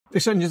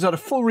This engine's had a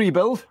full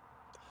rebuild,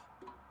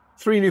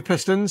 3 new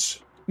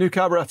pistons, new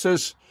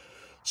carburetors.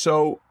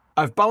 So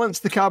I've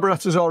balanced the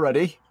carburetors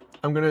already.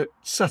 I'm going to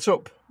set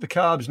up the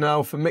carbs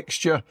now for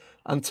mixture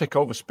and tick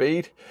over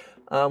speed.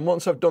 And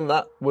once I've done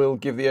that, we'll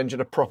give the engine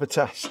a proper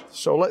test.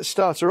 So let's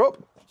start her up.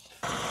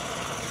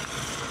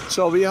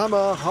 So the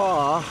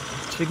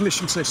Yamaha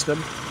ignition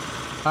system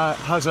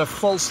has a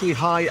falsely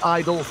high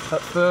idle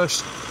at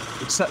first.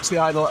 It sets the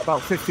idle at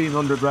about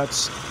 1500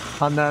 revs,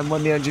 and then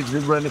when the engine's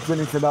been running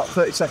for about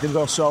 30 seconds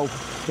or so,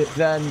 it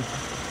then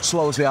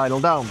slows the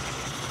idle down.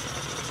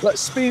 Let's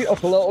speed it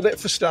up a little bit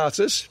for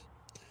starters.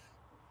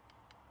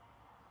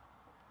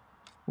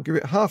 We'll give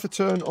it half a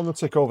turn on the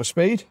tick over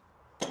speed,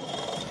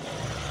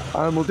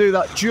 and we'll do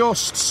that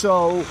just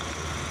so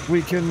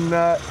we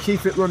can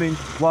keep it running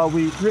while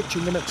we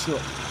richen the mixture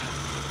up.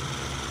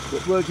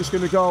 But we're just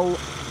going to go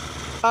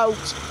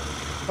out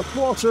a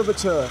quarter of a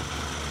turn,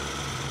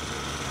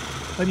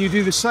 and you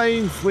do the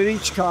same with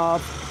each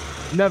carb.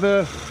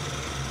 Never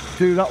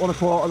do that one a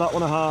quarter, that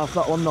one a half,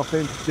 that one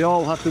nothing. They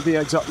all have to be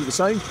exactly the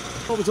same.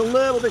 Oh, it's a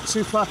little bit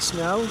too fast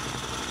now.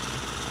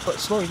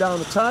 Let's slow it down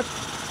a tad.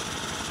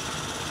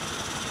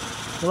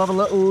 We'll have a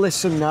little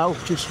listen now.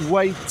 Just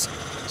wait,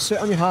 sit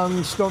on your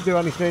hands, don't do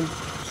anything.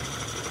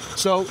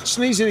 So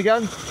sneezing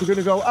again, we're going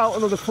to go out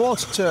another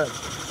quarter turn.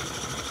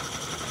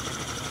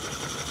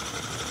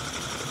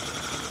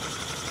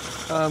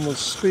 And we'll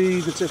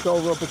speed the tick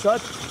over up a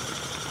tad.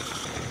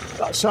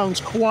 That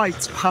sounds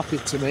quite happy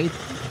to me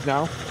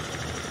now.